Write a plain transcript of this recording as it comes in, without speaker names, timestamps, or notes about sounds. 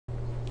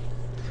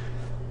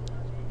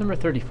Number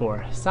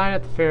 34. Sign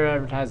at the fair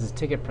advertises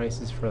ticket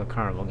prices for the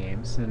carnival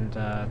games, and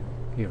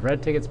you have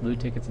red tickets, blue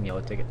tickets, and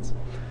yellow tickets.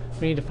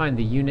 We need to find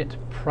the unit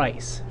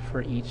price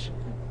for each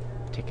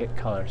ticket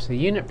color. So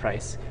unit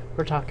price,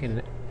 we're talking,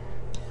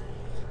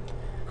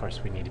 of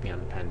course we need to be on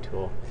the pen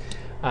tool.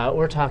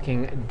 We're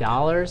talking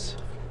dollars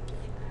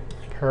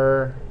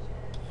per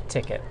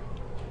ticket.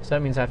 So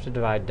that means I have to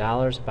divide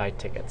dollars by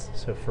tickets.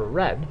 So for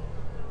red,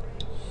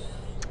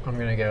 I'm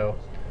going to go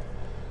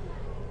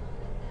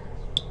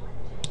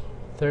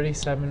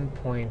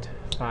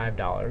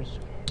 $37.5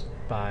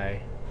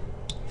 by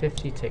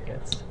 50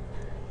 tickets.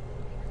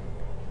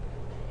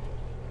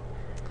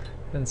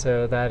 And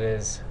so that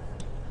is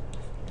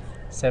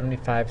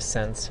 75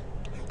 cents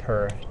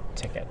per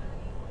ticket.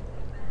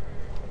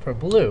 For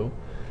blue,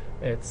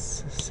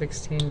 it's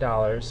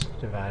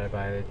 $16 divided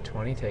by the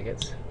 20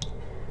 tickets,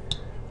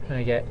 and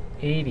I get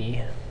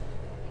 80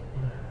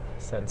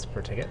 cents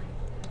per ticket.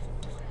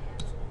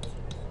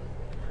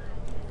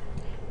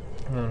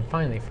 And then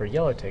finally, for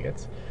yellow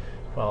tickets,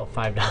 well,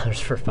 $5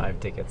 for 5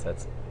 tickets,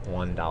 that's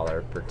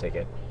 $1 per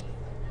ticket.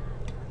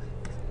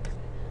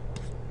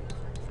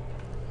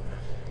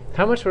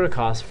 How much would it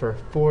cost for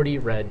 40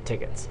 red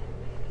tickets?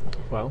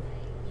 Well,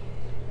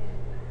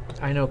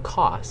 I know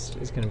cost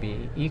is going to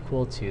be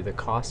equal to the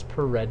cost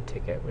per red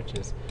ticket, which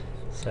is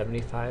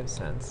 75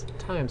 cents,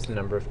 times the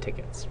number of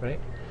tickets, right?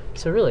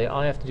 So really,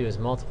 all I have to do is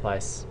multiply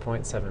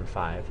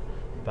 0.75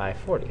 by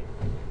 40.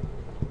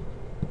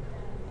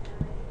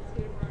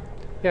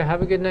 Yeah,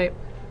 have a good night.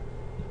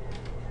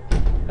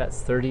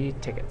 That's 30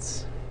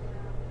 tickets.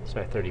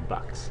 Sorry, 30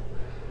 bucks.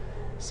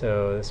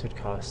 So this would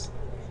cost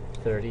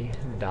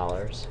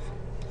 $30.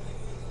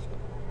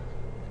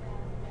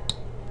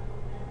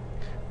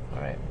 All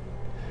right.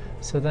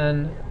 So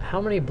then, how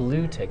many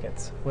blue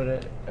tickets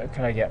could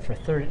I get for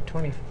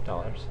 $20?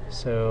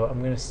 So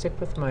I'm going to stick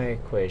with my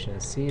equation.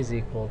 C is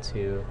equal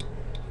to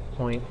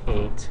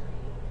 0.8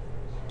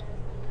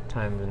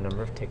 times the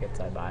number of tickets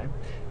I buy.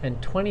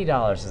 And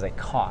 $20 is a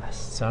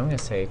cost. So I'm going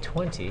to say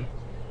 20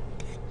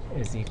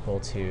 is equal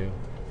to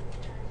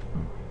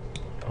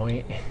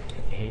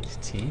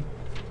 0.8t.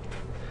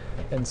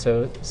 And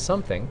so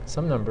some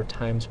number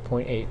times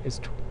 0.8 is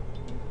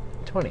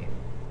 20.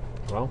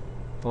 Well,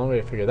 the only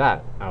way to figure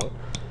that out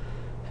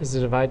is to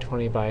divide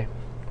 20 by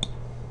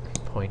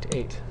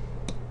 0.8.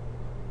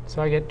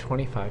 So I get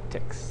 25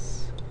 ticks.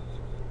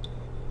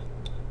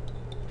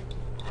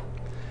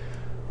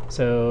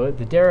 So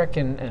the Derek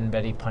and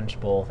Betty punch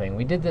bowl thing,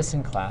 we did this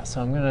in class,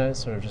 so I'm going to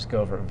sort of just go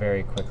over it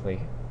very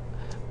quickly.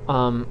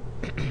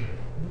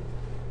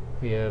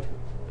 We have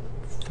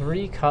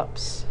 3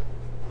 cups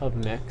of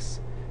mix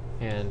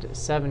and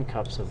 7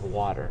 cups of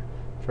water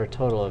for a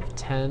total of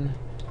 10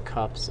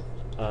 cups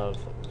of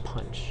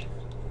punch.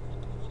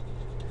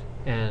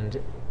 And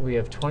we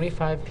have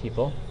 25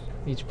 people.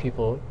 Each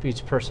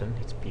person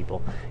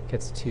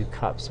gets 2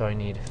 cups, so I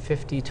need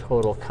 50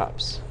 total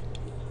cups.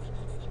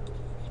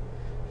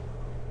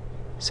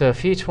 So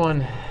if each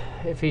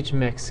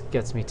mix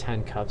gets me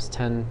 10 cups,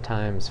 10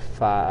 times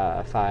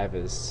 5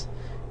 is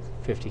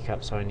 50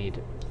 cups, so I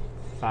need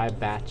 5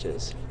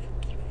 batches.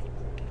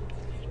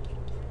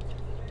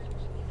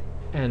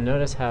 And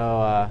notice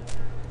how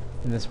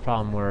in this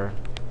problem we're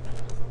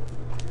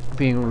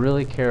being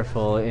really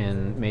careful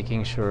in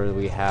making sure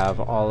we have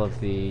all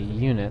of the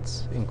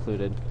units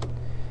included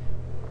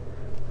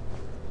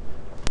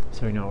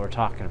so we know what we're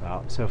talking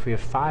about. So if we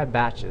have 5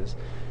 batches,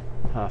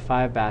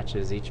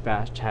 each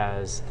batch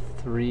has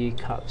 3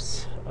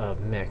 cups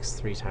of mix.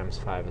 3 times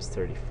 5 is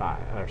 35,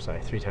 or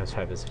sorry, 3 times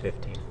 5 is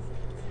 15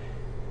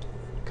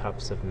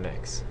 cups of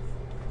mix.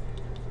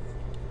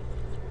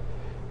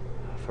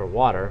 For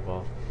water,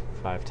 well,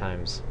 5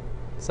 times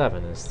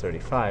 7 is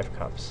 35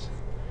 cups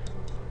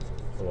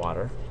of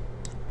water.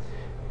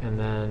 And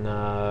then,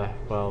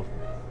 well,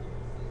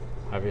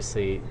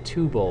 obviously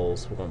 2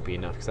 bowls won't be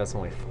enough because that's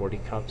only 40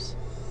 cups.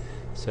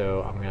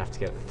 So I'm going to have to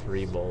get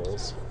 3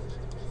 bowls.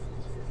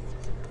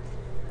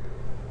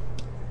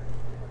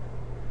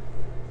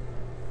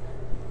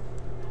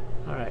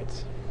 All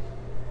right.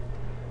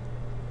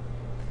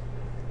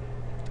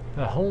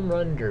 The Home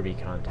Run Derby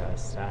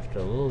contest after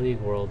the Little League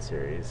World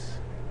Series.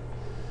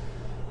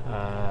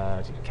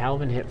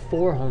 Calvin hit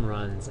 4 home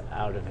runs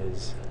out of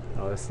his,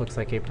 this looks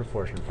like a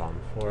proportion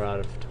problem, 4 out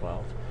of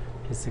 12.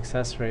 His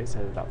success rate is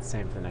about the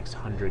same for the next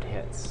 100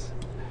 hits.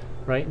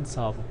 Write and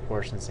solve the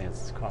proportion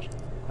stances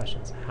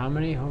questions. How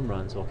many home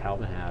runs will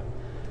Calvin have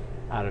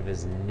out of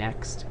his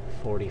next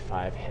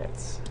 45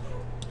 hits?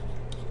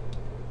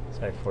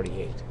 Sorry,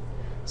 48.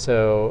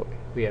 So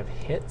we have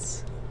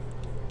hits,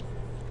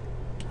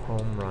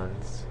 home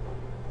runs.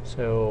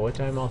 So what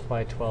do I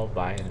multiply 12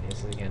 by? And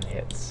his again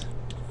hits.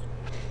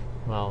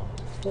 Well,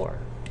 4.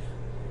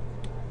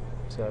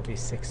 So that'd be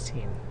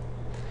 16.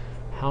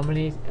 How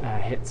many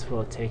hits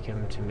will it take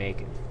him to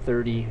make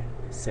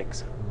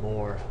 36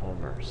 more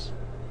homers?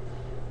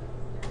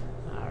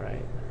 All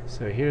right.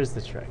 So here's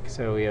the trick.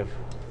 So we have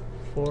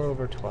 4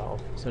 over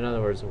 12. So in other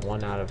words,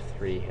 1 out of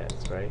 3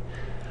 hits, right?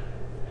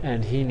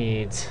 And he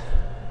needs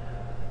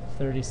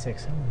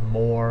 36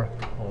 more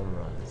home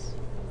runs.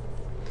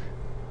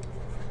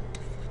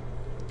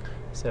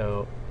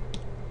 So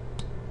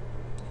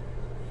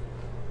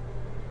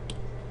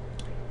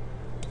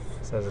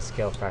this has a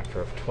scale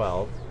factor of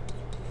 12.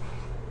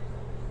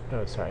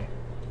 Oh, sorry.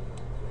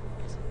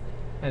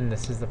 And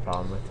this is the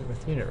problem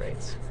with unit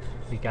rates.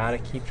 We gotta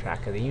keep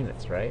track of the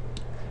units, right?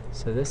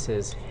 So this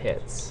is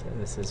hits,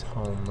 and this is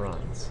home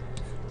runs.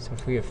 So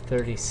if we have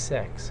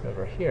 36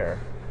 over here,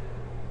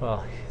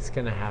 well, he's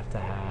gonna have to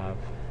have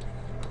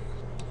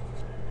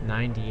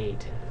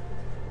 98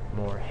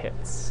 more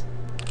hits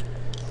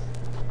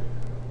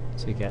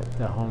to get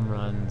the home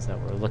runs that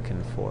we're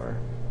looking for.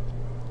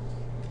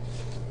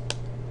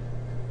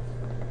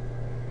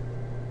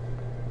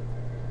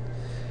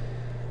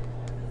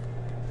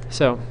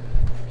 So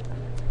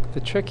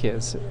the trick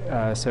is,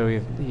 so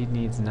he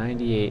needs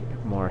 98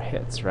 more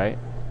hits, right?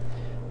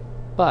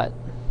 But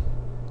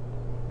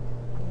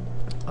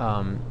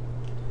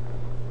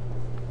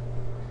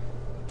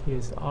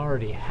he's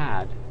already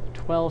had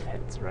 12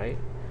 hits, right?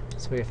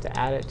 So we have to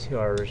add it to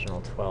our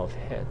original 12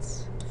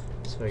 hits.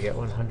 So we get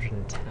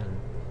 110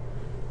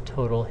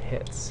 total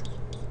hits.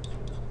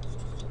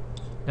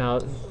 Now,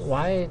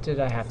 why did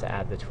I have to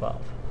add the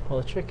 12?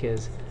 Well, the trick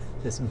is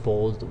this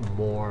bold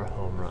more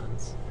home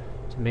runs.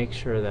 To make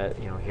sure that,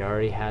 you know, he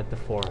already had the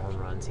 4 home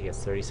runs, he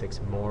gets 36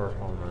 more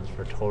home runs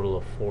for a total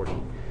of 40.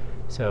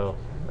 So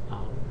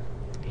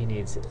he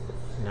needs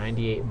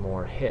 98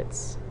 more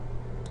hits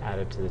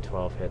added to the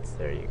 12 hits.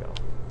 There you go.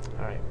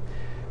 All right,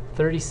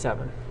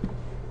 37.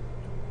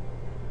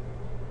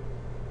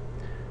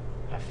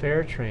 A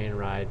fair train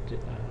ride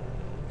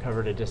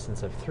covered a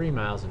distance of 3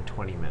 miles in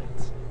 20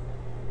 minutes.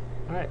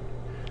 All right,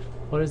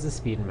 what is the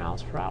speed in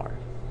miles per hour?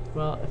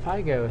 Well, if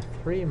I go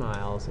 3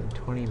 miles in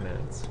 20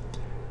 minutes,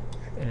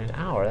 in an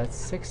hour, that's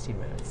 60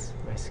 minutes.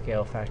 My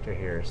scale factor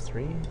here is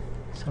 3,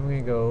 so I'm going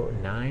to go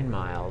 9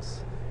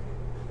 miles.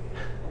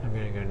 I'm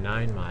going to go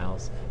 9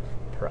 miles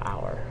per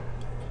hour.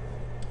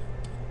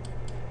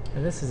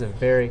 And this is a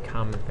very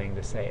common thing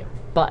to say,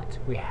 but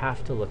we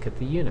have to look at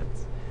the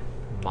units.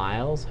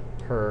 Miles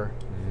per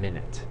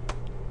minute.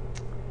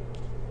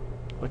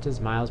 What does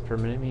miles per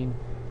minute mean?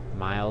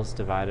 Miles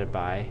divided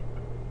by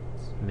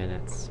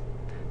minutes.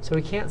 So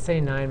we can't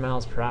say 9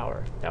 miles per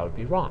hour. That would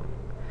be wrong.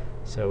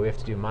 So we have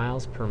to do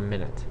miles per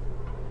minute.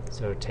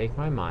 So take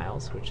my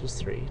miles, which is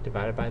 3,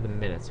 divided by the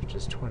minutes, which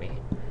is 20.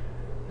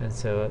 And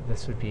so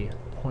this would be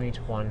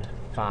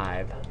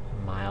 0.15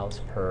 miles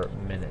per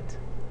minute.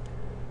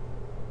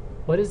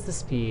 What is the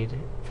speed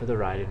for the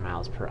ride in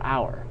miles per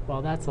hour?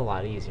 Well, that's a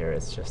lot easier.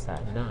 It's just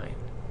that 9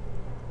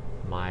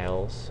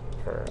 miles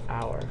per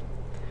hour.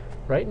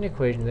 Write an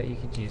equation that you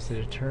could use to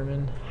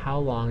determine how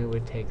long it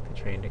would take the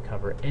train to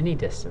cover any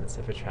distance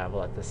if it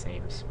traveled at the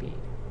same speed.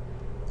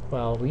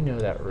 Well, we know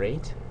that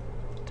rate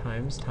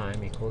times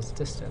time equals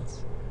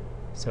distance.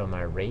 So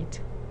my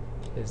rate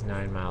is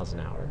 9 miles an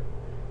hour,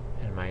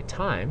 and my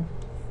time,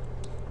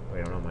 we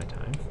don't know my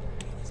time,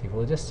 is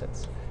equal to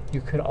distance. You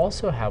could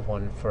also have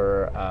one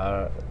for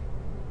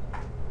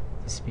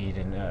the speed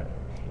in, the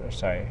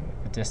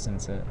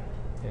distance in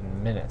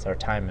minutes, or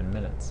time in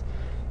minutes.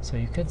 So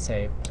you could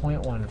say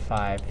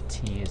 0.15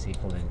 t is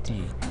equal to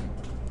d.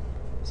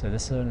 So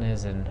this one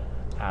is in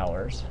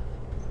hours,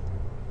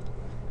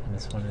 and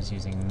this one is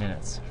using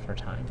minutes for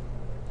time.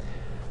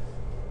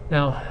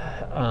 Now,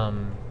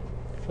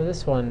 for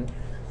this one,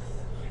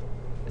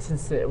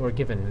 since we're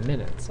given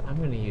minutes, I'm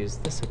going to use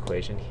this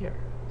equation here.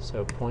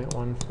 So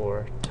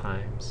 0.14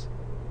 times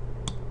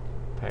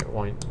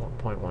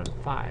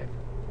 0.15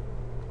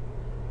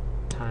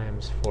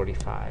 times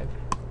 45.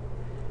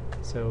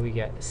 So we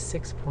get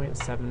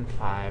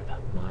 6.75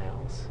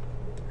 miles.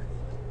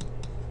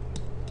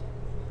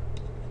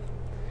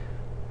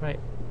 Right.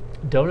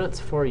 Donuts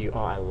for you.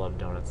 Oh, I love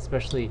donuts,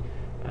 especially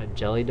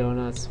jelly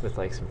donuts with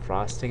like some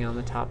frosting on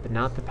the top, but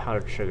not the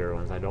powdered sugar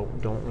ones. I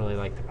don't really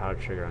like the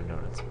powdered sugar on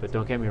donuts, but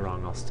don't get me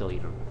wrong, I'll still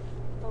eat them.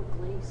 Oh,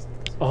 glazed.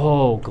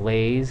 Oh,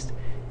 glazed.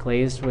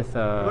 Glazed with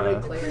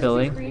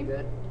filling.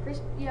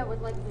 Yeah,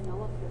 with like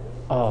vanilla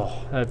filling.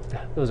 Oh,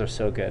 those are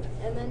so good.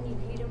 And then you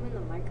heat them in the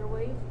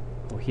microwave.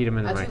 We'll heat them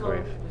in the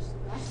microwave.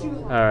 That's too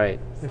long. All right.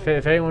 If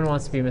anyone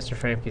wants to be Mr.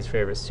 Frampke's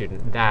favorite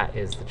student, that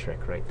is the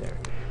trick right there.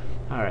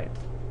 All right.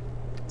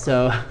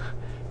 So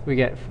we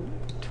get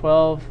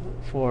 12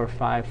 for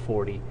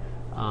 540.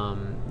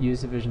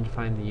 Use division to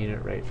find the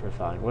unit rate for the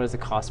following. What is the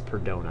cost per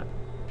donut?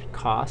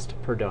 Cost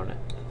per donut.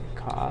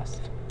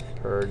 Cost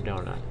per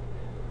donut.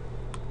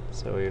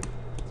 So we've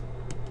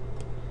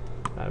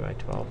divided by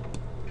 12.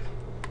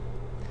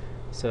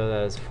 So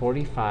that is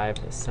 45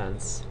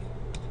 cents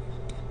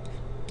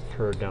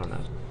per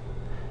donut.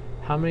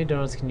 How many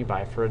donuts can you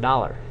buy for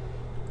 $1?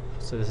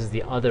 So this is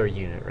the other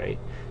unit rate.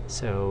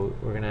 So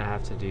we're going to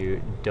have to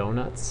do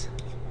donuts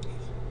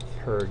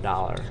per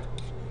dollar.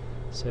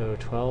 So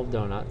 12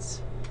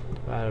 donuts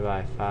divided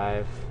by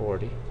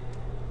 540.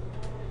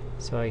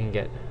 So I can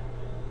get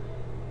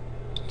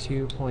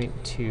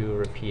 2.2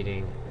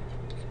 repeating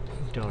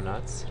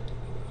donuts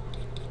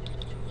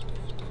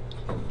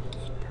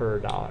per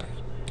dollar.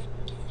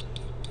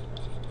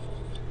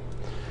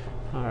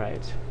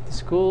 Alright, the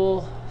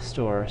school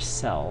store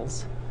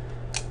sells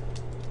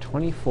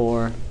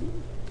 24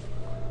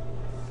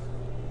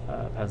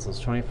 pencils,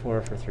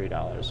 24 for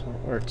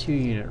 $3, or 2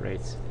 unit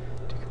rates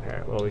to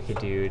compare. Well, we could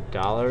do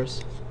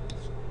dollars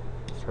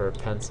per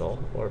pencil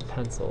or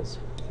pencils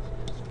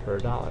per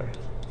dollar.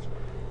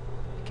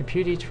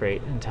 Compute each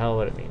rate and tell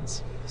what it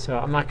means. So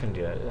I'm not going to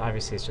do that.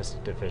 Obviously, it's just a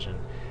division.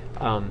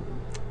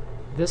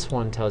 This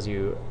one tells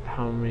you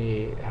how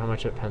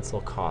much a pencil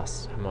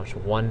costs, how much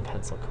one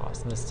pencil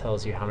costs, and this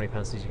tells you how many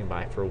pencils you can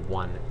buy for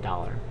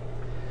 $1.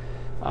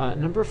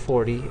 Number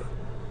 40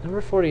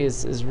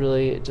 is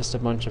really just a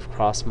bunch of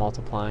cross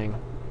multiplying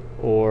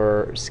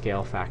or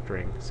scale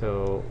factoring.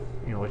 So,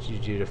 you know, what did you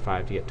do to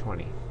 5 to get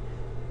 20?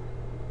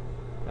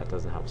 That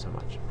doesn't help so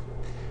much.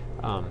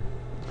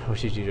 What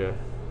should you do to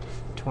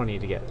 20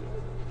 to get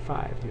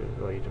 5?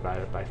 You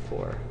divide it by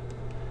 4.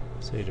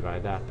 So you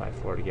divide that by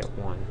 4 to get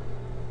 1.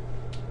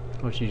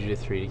 What should you do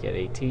to 3 to get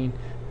 18?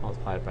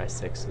 Multiply it by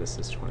 6, so this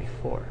is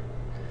 24.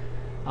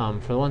 For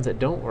the ones that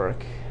don't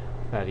work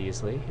that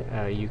easily,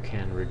 you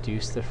can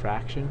reduce the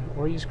fraction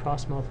or use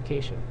cross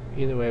multiplication.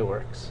 Either way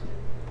works.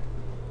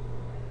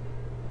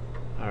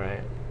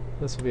 Alright,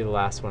 this will be the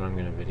last one I'm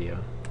going to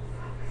video.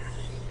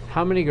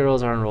 How many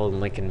girls are enrolled in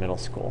Lincoln Middle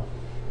School?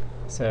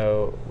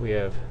 So we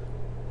have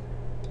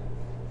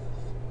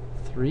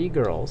 3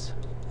 girls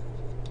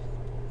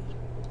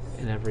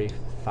in every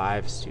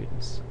 5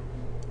 students.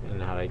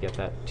 And how do I get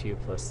that? 2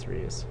 plus 3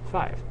 is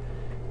 5.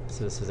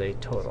 So this is a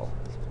total.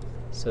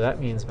 So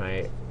that means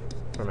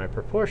for my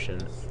proportion,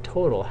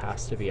 total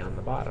has to be on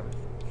the bottom.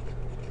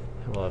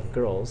 And we'll have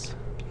girls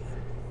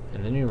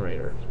in the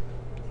numerator.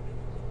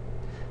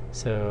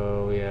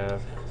 So we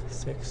have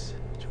 6,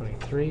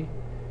 23,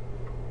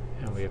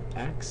 and we have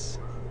x.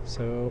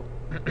 So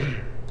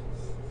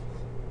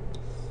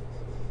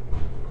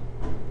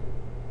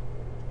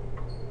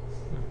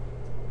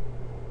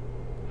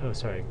oh,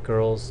 sorry,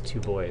 girls,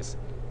 2 boys.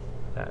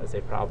 That is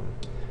a problem.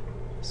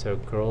 So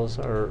girls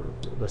are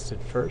listed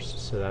first,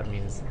 so that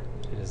means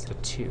it is the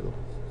 2.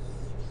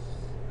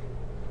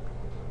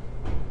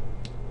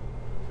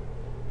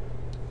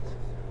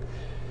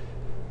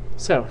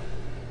 So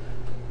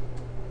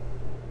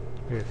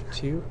we have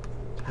 2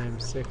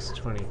 times 6,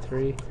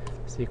 23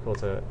 is equal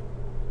to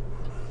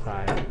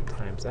 5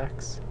 times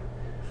x.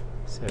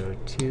 So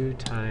 2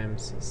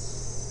 times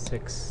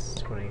 6,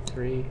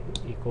 23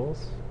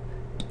 equals,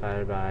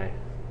 divided by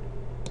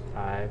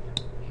 5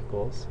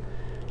 equals,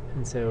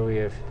 and so we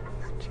have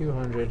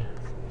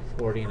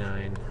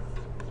 249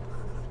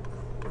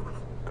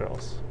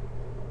 girls.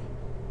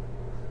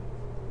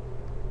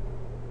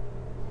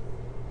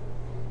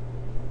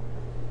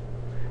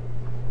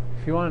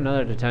 If you want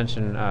another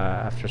detention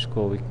after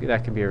school,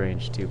 that can be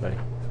arranged too, buddy.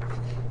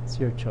 It's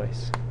your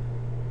choice.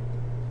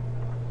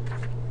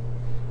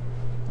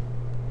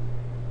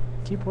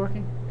 Keep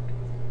working.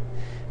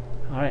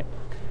 Alright,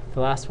 the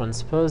last one.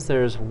 Suppose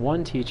there's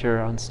 1 teacher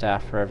on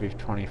staff for every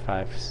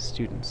 25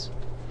 students.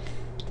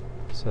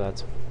 So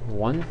that's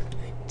 1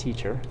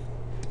 teacher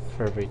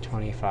for every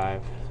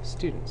 25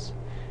 students.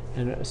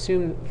 And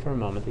assume for a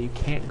moment that you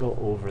can't go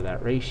over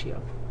that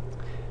ratio.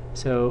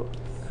 So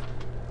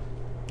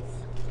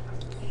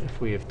if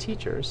we have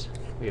teachers,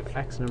 we have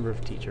X number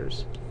of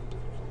teachers,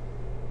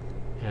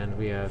 and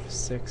we have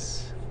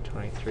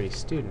 623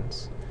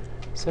 students.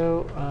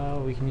 So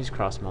we can use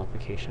cross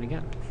multiplication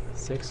again.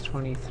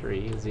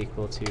 623 is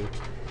equal to,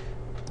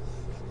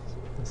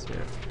 let's see,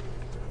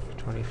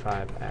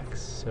 25x.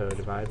 So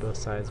divide both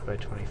sides by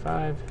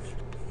 25.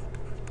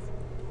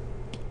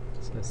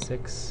 So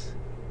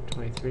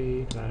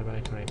 623 divided by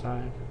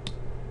 25.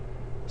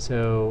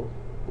 So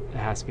it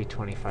has to be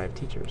 25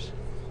 teachers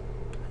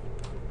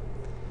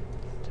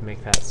to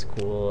make that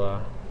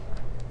school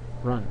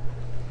run.